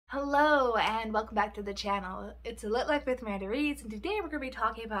Hello and welcome back to the channel. It's a Lit Life with Miranda Reads, and today we're going to be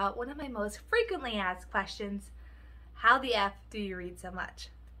talking about one of my most frequently asked questions: how the F do you read so much?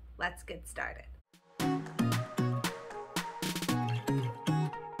 Let's get started.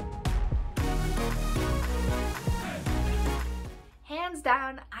 Hands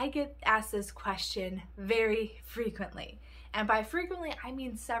down, I get asked this question very frequently. And by frequently, I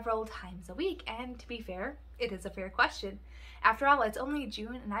mean several times a week, and to be fair, it is a fair question. After all, it's only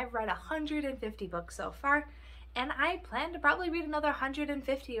June and I've read 150 books so far, and I plan to probably read another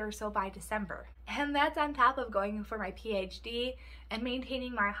 150 or so by December. And that's on top of going for my PhD and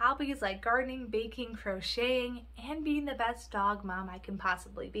maintaining my hobbies like gardening, baking, crocheting, and being the best dog mom I can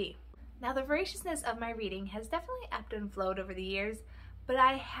possibly be. Now, the voraciousness of my reading has definitely ebbed and flowed over the years, but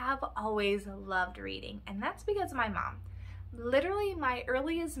I have always loved reading, and that's because of my mom. Literally, my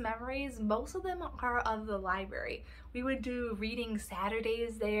earliest memories, most of them are of the library. We would do reading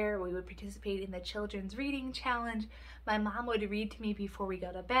Saturdays there. We would participate in the Children's Reading Challenge. My mom would read to me before we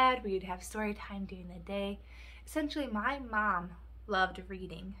go to bed. We would have story time during the day. Essentially, my mom loved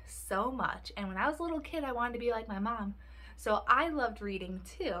reading so much. And when I was a little kid, I wanted to be like my mom. So I loved reading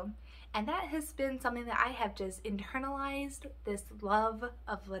too. And that has been something that I have just internalized, this love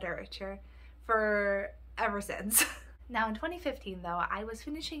of literature, for ever since. Now in 2015 though, I was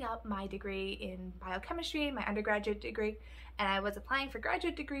finishing up my degree in biochemistry, my undergraduate degree, and I was applying for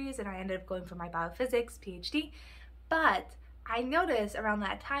graduate degrees, and I ended up going for my biophysics PhD. But I noticed around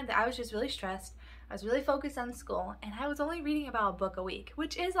that time that I was just really stressed, I was really focused on school, and I was only reading about a book a week,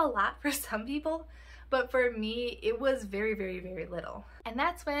 which is a lot for some people, but for me it was very, very, very little. And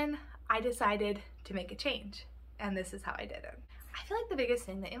that's when I decided to make a change, and this is how I did it. I feel like the biggest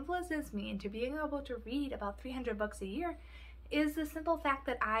thing that influences me into being able to read about 300 books a year is the simple fact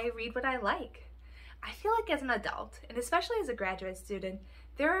that I read what I like. I feel like as an adult, and especially as a graduate student,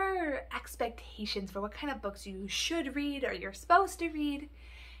 there are expectations for what kind of books you should read or you're supposed to read,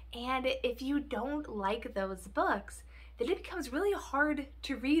 and if you don't like those books, then it becomes really hard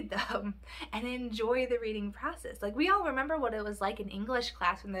to read them and enjoy the reading process. Like, we all remember what it was like in English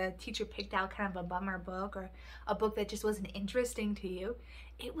class when the teacher picked out kind of a bummer book or a book that just wasn't interesting to you.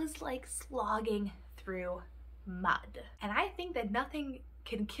 It was like slogging through mud. And I think that nothing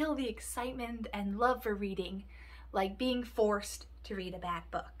can kill the excitement and love for reading like being forced to read a bad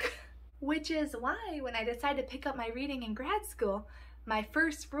book. Which is why when I decided to pick up my reading in grad school, my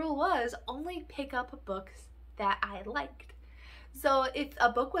first rule was only pick up books that I liked. So if a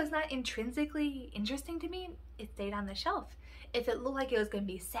book was not intrinsically interesting to me, it stayed on the shelf. If it looked like it was going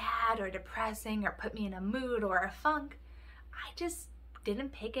to be sad or depressing or put me in a mood or a funk, I just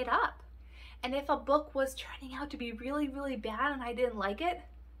didn't pick it up. And if a book was turning out to be really, really bad and I didn't like it,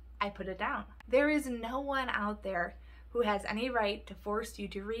 I put it down. There is no one out there who has any right to force you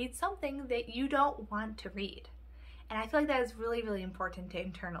to read something that you don't want to read. And I feel like that is really, really important to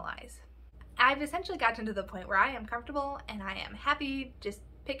internalize. I've essentially gotten to the point where I am comfortable and I am happy just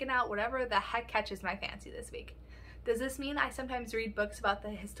picking out whatever the heck catches my fancy this week. Does this mean I sometimes read books about the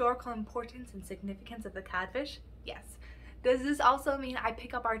historical importance and significance of the codfish? Yes. Does this also mean I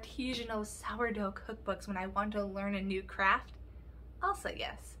pick up artisanal sourdough cookbooks when I want to learn a new craft? Also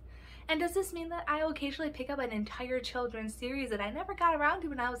yes. And does this mean that I occasionally pick up an entire children's series that I never got around to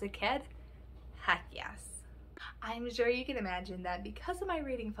when I was a kid? Heck yes. I'm sure you can imagine that because of my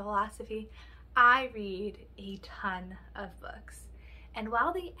reading philosophy, I read a ton of books. And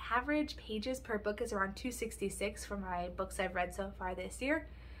while the average pages per book is around 266 for my books I've read so far this year,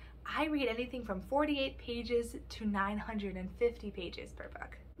 I read anything from 48 pages to 950 pages per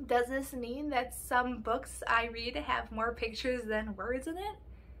book. Does this mean that some books I read have more pictures than words in it?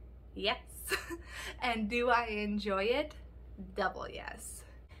 Yes. And do I enjoy it? Double yes.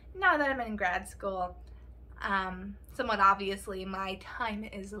 Now that I'm in grad school, somewhat obviously, my time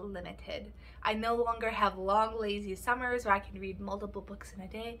is limited. I no longer have long, lazy summers where I can read multiple books in a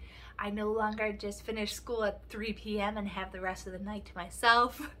day. I no longer just finish school at 3 p.m. and have the rest of the night to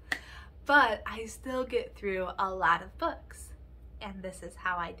myself. But I still get through a lot of books, and this is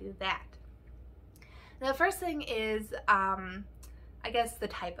how I do that. The first thing is, I guess, the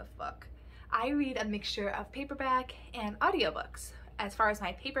type of book. I read a mixture of paperback and audiobooks. As far as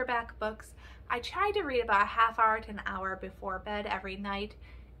my paperback books, I try to read about a half hour to an hour before bed every night,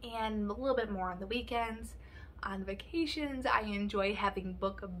 and a little bit more on the weekends. On vacations, I enjoy having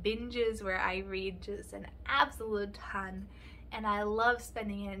book binges where I read just an absolute ton, and I love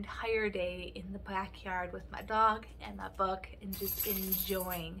spending an entire day in the backyard with my dog and my book and just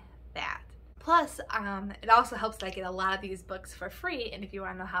enjoying that. Plus, it also helps that I get a lot of these books for free, and if you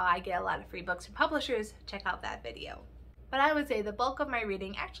want to know how I get a lot of free books from publishers, check out that video. But I would say the bulk of my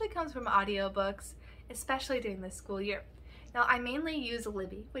reading actually comes from audiobooks, especially during the school year. Now, I mainly use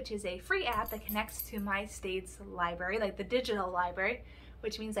Libby, which is a free app that connects to my state's library, like the digital library,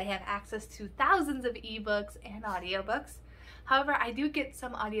 which means I have access to thousands of ebooks and audiobooks. However, I do get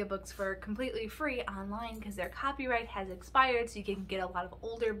some audiobooks for completely free online because their copyright has expired, so you can get a lot of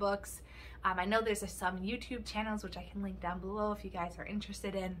older books. I know there's some YouTube channels, which I can link down below if you guys are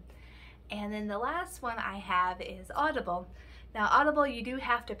interested in. And then the last one I have is Audible. Now, Audible, you do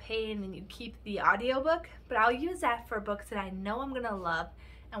have to pay and then you keep the audiobook, but I'll use that for books that I know I'm gonna love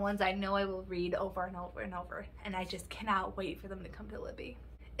and ones I know I will read over and over and over, and I just cannot wait for them to come to Libby.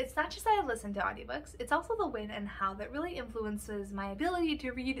 It's not just that I listen to audiobooks, it's also the when and how that really influences my ability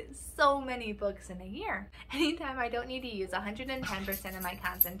to read so many books in a year. Anytime I don't need to use 110% of my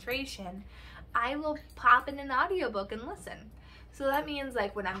concentration, I will pop in an audiobook and listen. So that means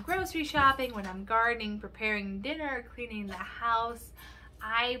like when I'm grocery shopping, when I'm gardening, preparing dinner, cleaning the house,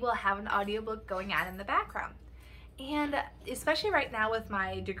 I will have an audiobook going on in the background. And especially right now with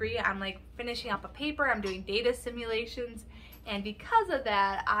my degree, I'm like finishing up a paper, I'm doing data simulations, and because of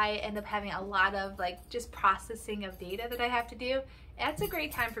that, I end up having a lot of like just processing of data that I have to do. That's a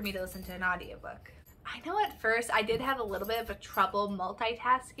great time for me to listen to an audiobook. I know at first I did have a little bit of a trouble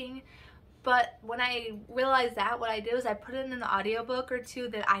multitasking, but when I realized that, what I did was I put in an audiobook or two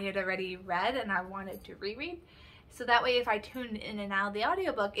that I had already read and I wanted to reread. So that way if I tuned in and out of the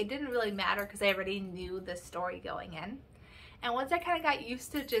audiobook, it didn't really matter because I already knew the story going in. And once I kind of got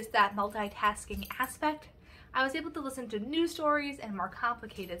used to just that multitasking aspect, I was able to listen to new stories and more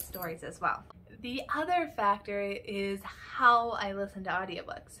complicated stories as well. The other factor is how I listen to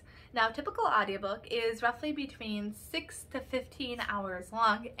audiobooks. Now, a typical audiobook is roughly between 6 to 15 hours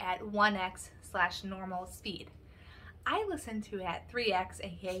long at 1x/normal speed. I listen to it at 3x,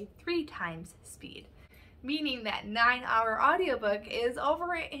 aka 3 times speed, meaning that 9-hour audiobook is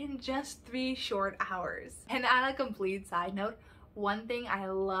over in just 3 short hours. And on a complete side note, one thing I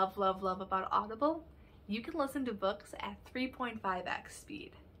love about Audible, you can listen to books at 3.5x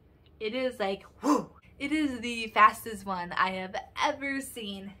speed. It is like, whoo! It is the fastest one I have ever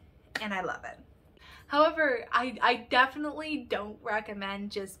seen, and I love it. However, I definitely don't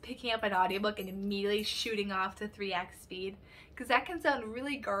recommend just picking up an audiobook and immediately shooting off to 3x speed, because that can sound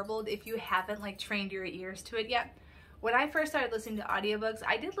really garbled if you haven't like trained your ears to it yet. When I first started listening to audiobooks,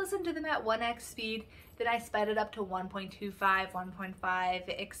 I did listen to them at 1x speed, then I sped it up to 1.25,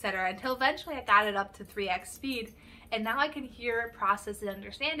 1.5, etc. until eventually I got it up to 3x speed, and now I can hear, process, and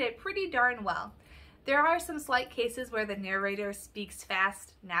understand it pretty darn well. There are some slight cases where the narrator speaks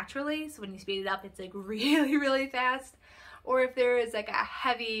fast naturally, so when you speed it up it's like really fast, or if there is like a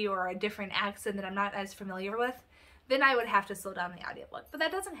heavy or a different accent that I'm not as familiar with, then I would have to slow down the audiobook, but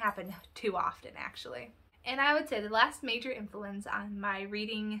that doesn't happen too often actually. And I would say the last major influence on my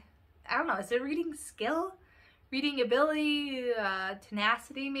reading, I don't know, is it reading skill? Reading ability,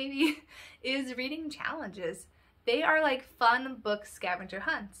 tenacity maybe, is reading challenges. They are like fun book scavenger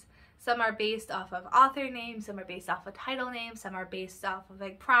hunts. Some are based off of author names, some are based off of title names, some are based off of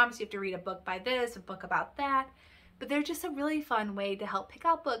like prompts. You have to read a book by this, a book about that. But they're just a really fun way to help pick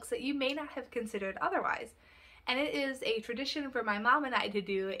out books that you may not have considered otherwise. And it is a tradition for my mom and I to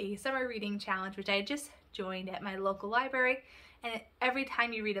do a summer reading challenge, which I just joined at my local library. And every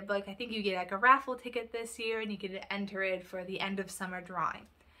time you read a book, I think you get like a raffle ticket this year and you get to enter it for the end of summer drawing.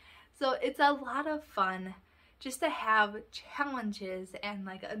 So it's a lot of fun just to have challenges and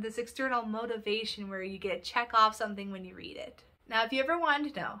like this external motivation where you get to check off something when you read it. Now, if you ever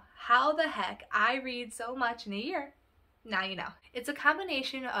wanted to know how the heck I read so much in a year, now you know. It's a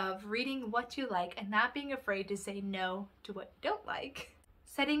combination of reading what you like and not being afraid to say no to what you don't like.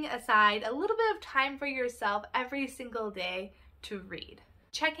 Setting aside a little bit of time for yourself every single day to read.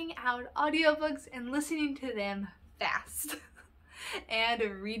 Checking out audiobooks and listening to them fast. And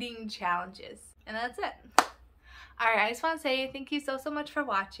reading challenges. And that's it. Alright, I just want to say thank you so much for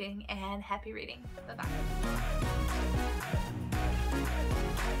watching and happy reading. Bye-bye.